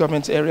local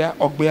government area,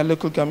 Ogbea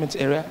local government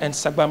area, and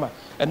Sagbama.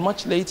 And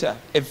much later,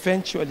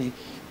 eventually,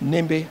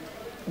 Nembe,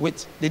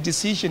 with the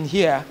decision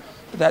here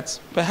that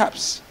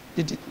perhaps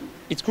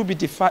it could be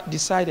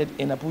decided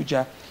in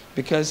Abuja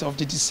because of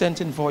the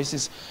dissenting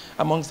voices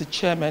amongst the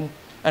chairman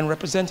and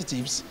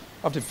representatives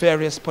of the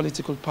various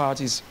political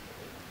parties.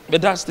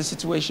 But that's the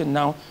situation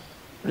now.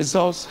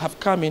 Results have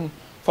come in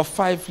for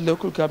 5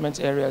 local government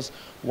areas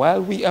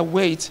while we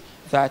await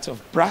that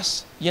of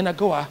Brass,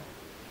 Yenagoa,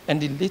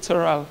 and the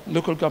littoral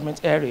local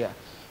government area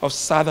of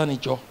Southern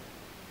Ijo.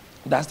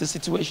 That's the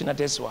situation at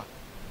Deswa.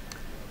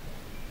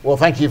 Well,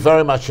 thank you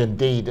very much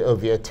indeed,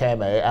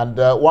 Ovietame. And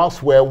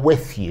whilst we're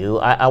with you,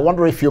 I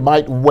wonder if you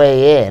might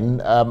weigh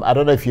in. I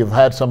don't know if you've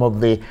heard some of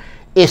the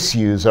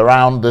issues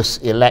around this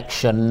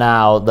election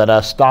now that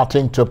are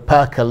starting to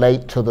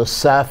percolate to the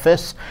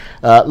surface.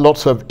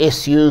 Lots of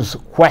issues,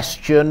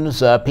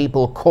 questions,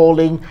 people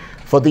calling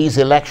for these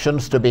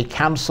elections to be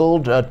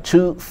cancelled.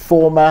 2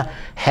 former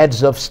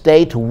heads of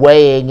state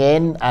weighing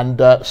in and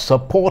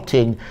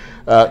supporting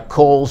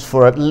calls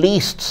for at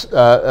least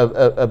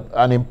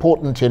an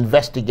important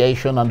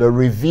investigation and a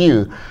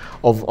review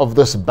of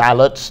this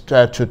ballot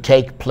to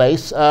take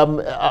place.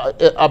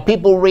 Are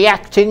people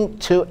reacting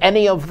to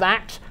any of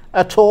that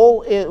at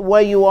all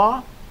where you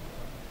are?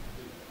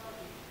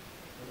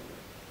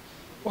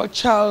 Well,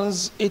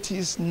 Charles, it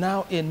is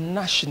now a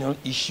national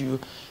issue.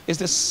 It's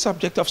the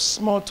subject of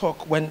small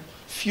talk when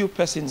few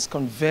persons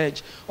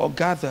converge or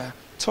gather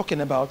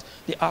talking about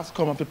the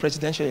outcome of the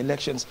presidential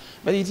elections.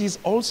 But it is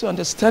also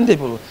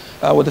understandable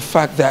with the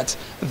fact that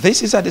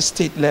this is at the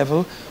state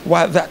level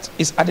while that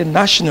is at the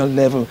national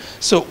level.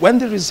 So when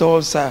the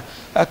results are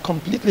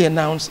completely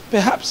announced,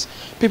 perhaps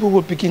people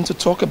will begin to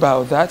talk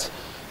about that.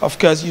 Of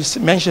course, you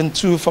mentioned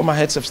 2 former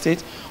heads of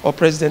state or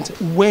president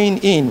weighing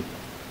in.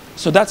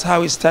 So that's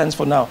how it stands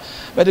for now.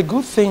 But the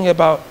good thing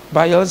about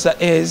Bayelsa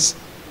is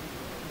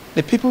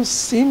the people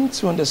seem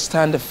to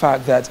understand the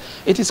fact that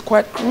it is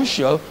quite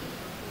crucial,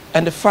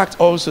 and the fact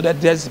also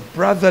that there's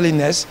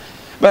brotherliness.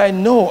 But I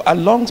know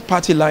along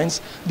party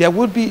lines, there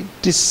would be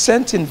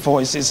dissenting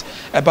voices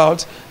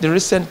about the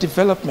recent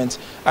development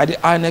at the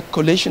INEC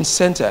Collation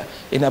Center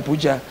in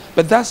Abuja.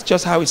 But that's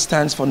just how it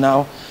stands for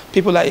now.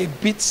 People are a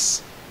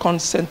bit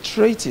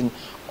concentrating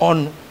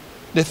on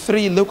the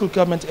 3 local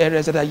government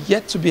areas that are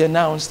yet to be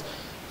announced,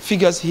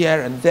 figures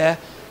here and there,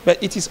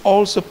 but it is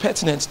also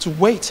pertinent to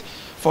wait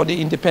for the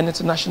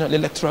Independent National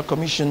Electoral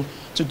Commission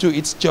to do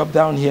its job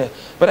down here.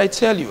 But I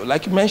tell you,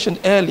 like you mentioned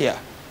earlier,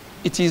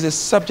 it is a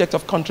subject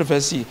of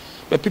controversy,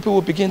 but people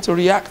will begin to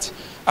react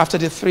after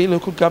the 3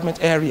 local government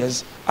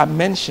areas are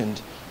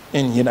mentioned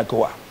in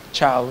Yenagoa.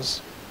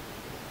 Charles.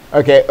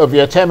 Okay,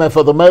 Ovietame,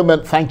 for the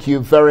moment, thank you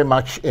very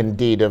much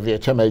indeed.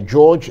 Ovietame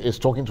George is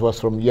talking to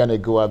us from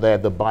Yenagoa there,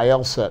 the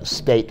Bayelsa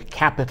state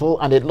capital,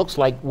 and it looks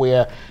like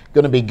we're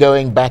going to be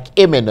going back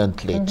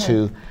imminently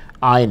to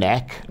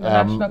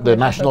INEC, the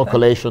National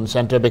Collation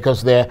Center,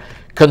 because they're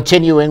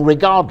continuing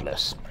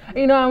regardless.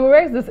 You know, and we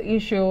raised this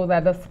issue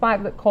that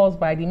despite the calls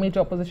by the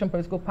major opposition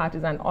political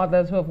parties and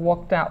others who have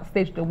walked out,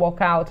 staged the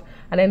walkout,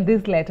 and then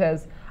these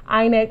letters,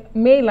 INEC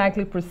may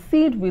likely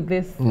proceed with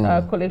this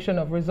collation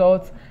of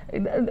results.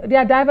 There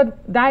are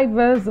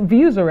diverse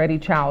views already,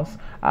 Charles.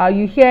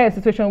 You hear a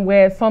situation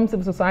where some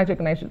civil society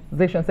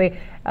organizations say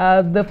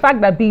the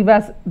fact that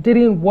BVAS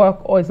didn't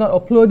work or is not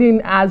uploading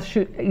as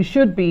it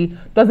should be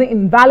doesn't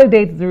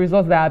invalidate the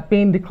results that are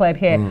being declared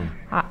here.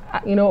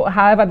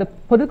 However, the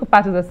political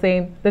parties are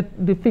saying that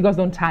the figures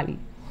don't tally.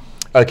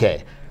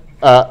 Okay.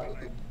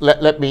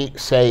 Let me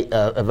say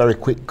a very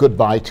quick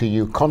goodbye to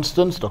you,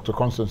 Constance, Dr.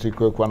 Constance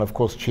Ikokwu, and of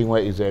course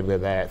Chinwe is over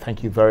there.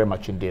 Thank you very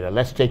much indeed. And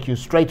let's take you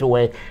straight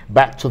away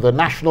back to the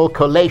National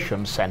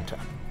Collation Center.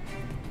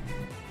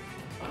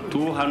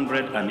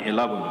 211,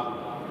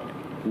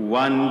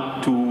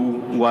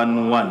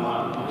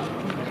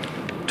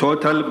 1211.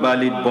 Total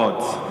valid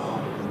votes,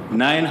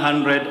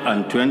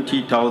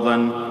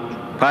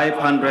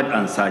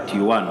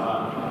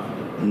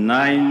 920,531,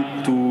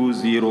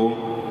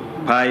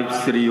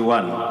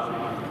 920,531.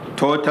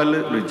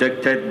 Total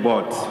rejected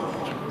votes,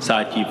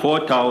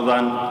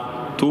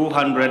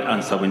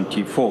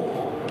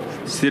 34,274,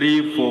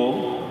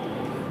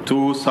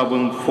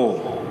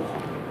 34,274.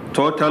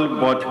 Total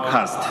vote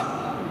cast,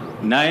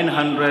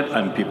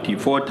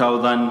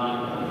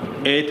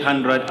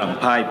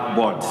 954,805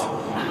 votes,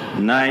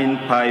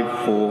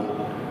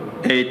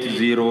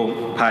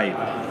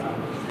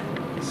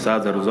 954,805. So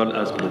the result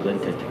as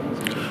presented.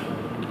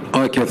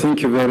 Okay,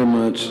 thank you very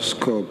much,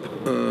 Scope.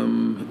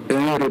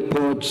 Any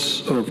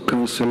reports of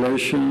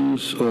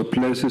cancellations or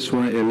places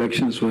where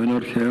elections were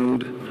not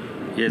held?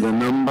 Yes. The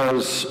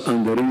numbers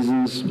and the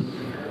reasons?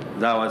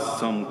 There was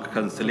some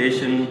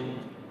cancellation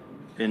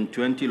in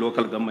 20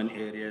 local government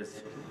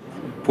areas,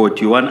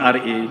 41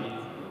 RA,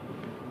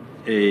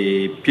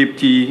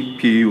 50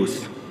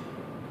 PUs,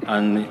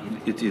 and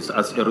it is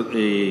as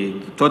a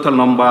total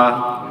number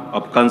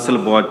of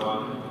cancelled vote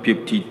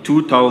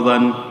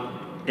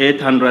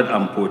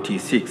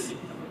 52,846,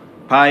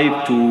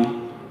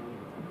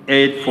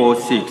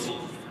 52,846,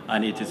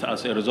 and it is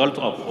as a result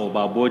of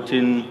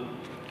overvoting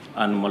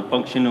and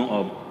malfunctioning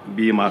of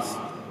BMAS.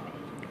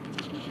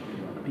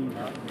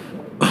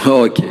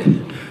 Okay.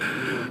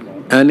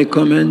 Any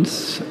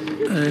comments?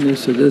 Any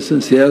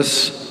suggestions?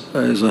 Yes,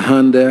 there's a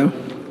hand there.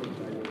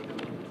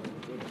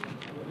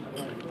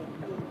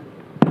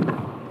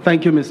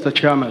 Thank you, Mr.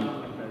 Chairman.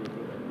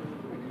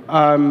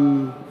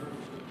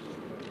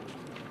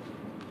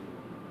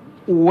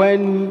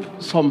 When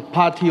some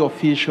party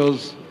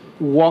officials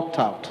walked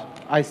out,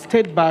 I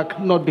stayed back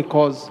not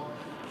because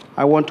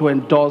I want to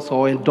endorse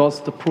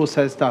the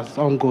process that's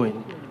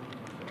ongoing.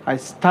 I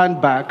stand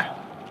back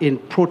in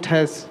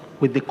protest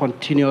with the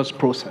continuous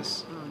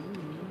process.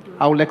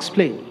 I will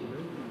explain.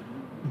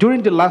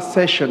 During the last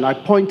session, I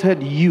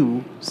pointed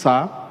you,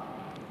 sir,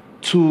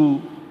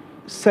 to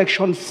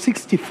section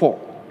 64,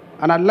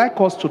 and I'd like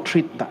us to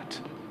treat that.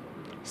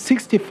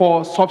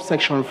 64,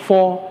 subsection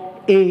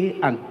 4A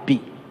and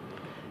B.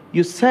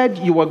 You said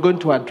you were going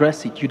to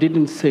address it. You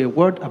didn't say a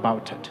word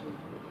about it.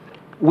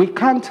 We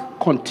can't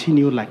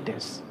continue like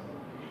this.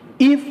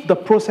 If the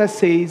process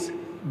says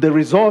the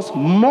results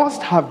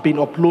must have been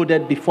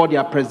uploaded before they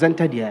are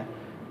presented here,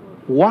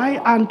 why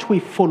aren't we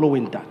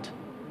following that?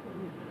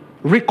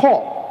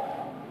 Recall,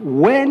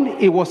 when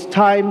it was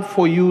time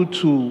for us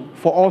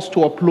to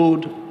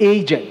upload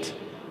agent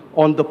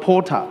on the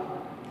portal,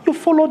 you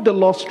followed the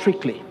law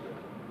strictly.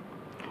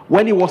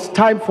 When it was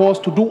time for us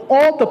to do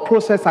all the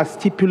process as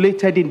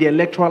stipulated in the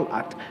Electoral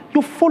Act,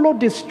 you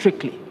followed this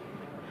strictly.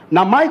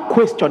 Now my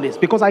question is,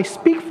 because I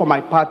speak for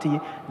my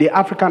party, the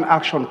African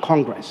Action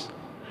Congress,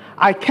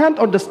 I can't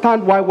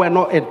understand why we're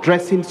not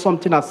addressing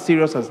something as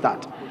serious as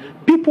that.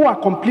 People are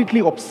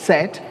completely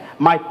upset.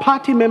 My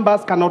party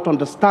members cannot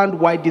understand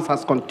why this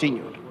has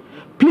continued.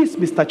 Please,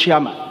 Mr.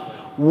 Chairman,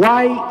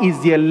 why is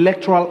the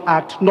Electoral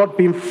Act not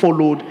being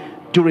followed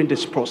during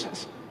this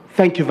process?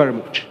 Thank you very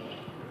much.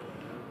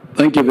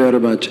 Thank you very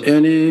much.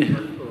 Any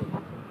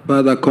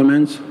further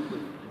comments?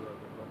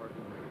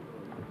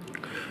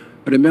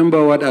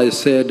 Remember what I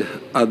said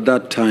at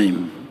that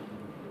time,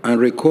 and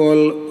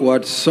recall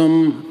what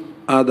some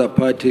other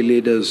party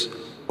leaders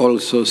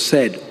also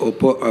said, or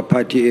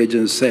party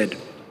agents said.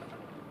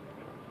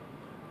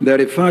 They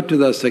referred to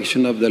that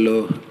section of the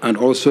law and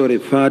also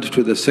referred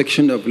to the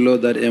section of law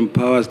that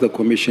empowers the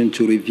Commission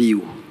to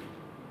review.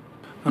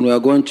 And we are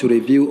going to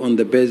review on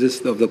the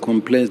basis of the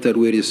complaints that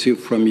we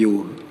received from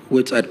you,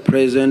 which at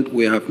present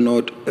we have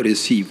not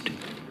received,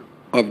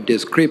 of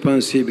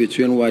discrepancy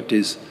between what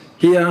is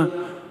here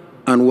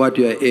and what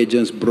your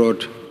agents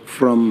brought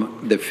from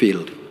the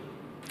field.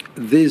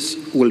 This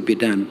will be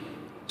done.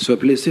 So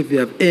please, if you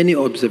have any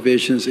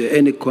observations,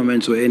 any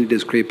comments, or any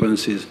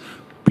discrepancies,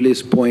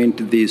 please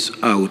point this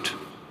out.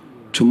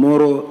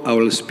 Tomorrow, I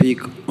will speak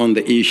on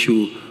the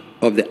issue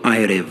of the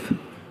IREV.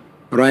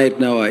 Right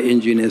now, our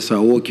engineers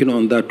are working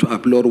on that to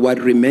upload what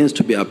remains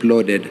to be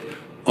uploaded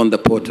on the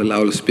portal. I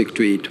will speak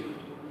to it.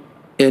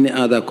 Any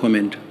other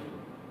comment?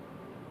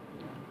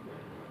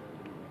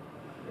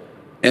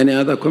 Any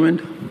other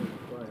comment?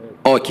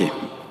 Okay.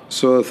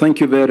 So thank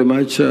you very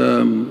much.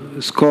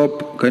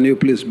 Scope, can you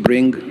please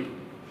bring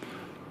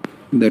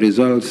the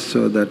results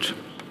so that.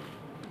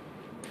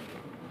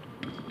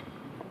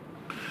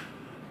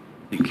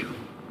 Thank you.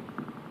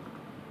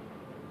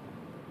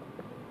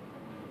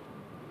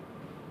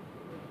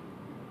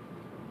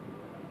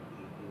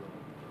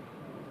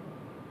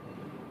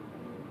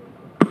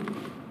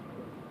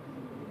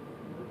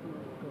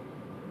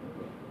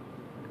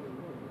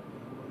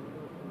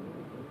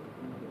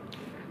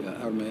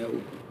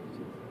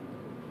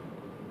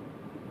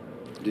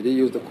 Did he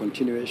use the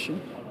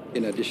continuation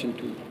in addition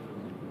to?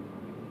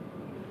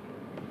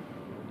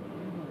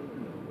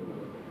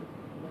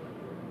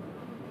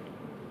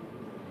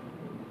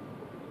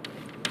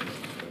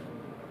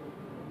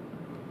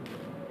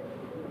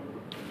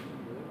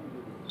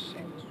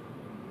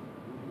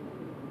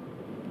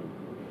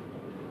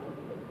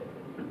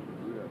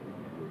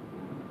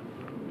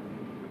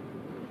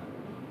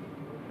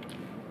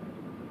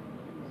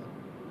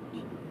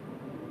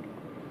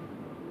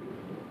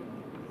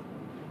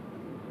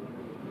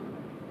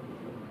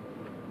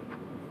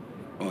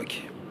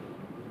 Okay.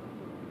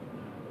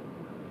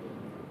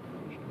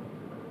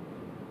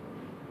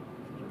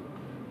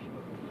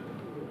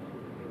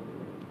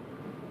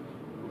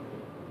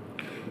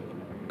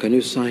 Can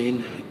you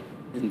sign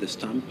in the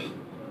stamp?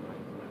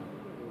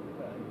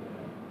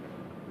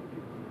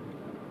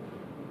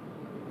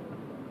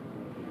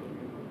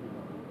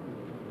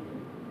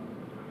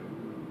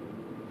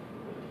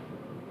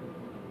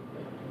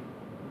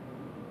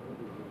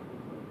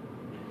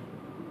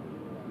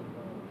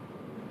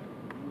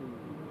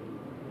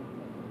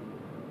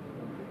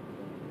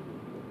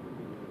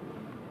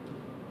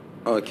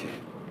 Okay.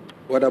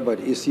 What about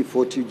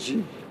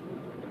EC40G?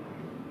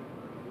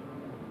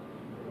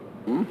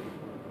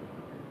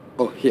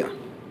 Oh, here.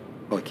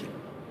 Okay.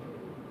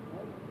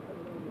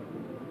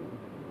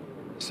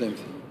 Same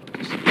thing.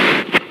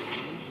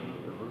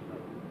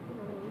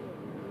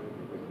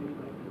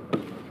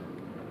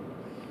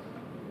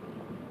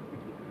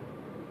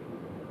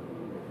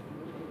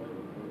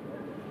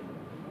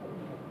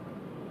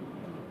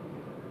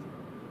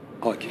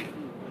 Okay.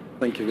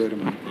 Thank you very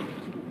much.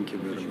 Thank you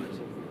very much.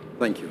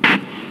 Thank you.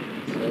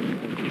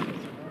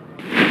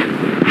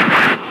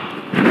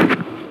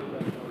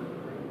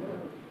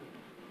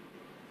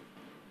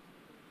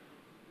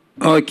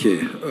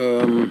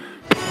 Okay.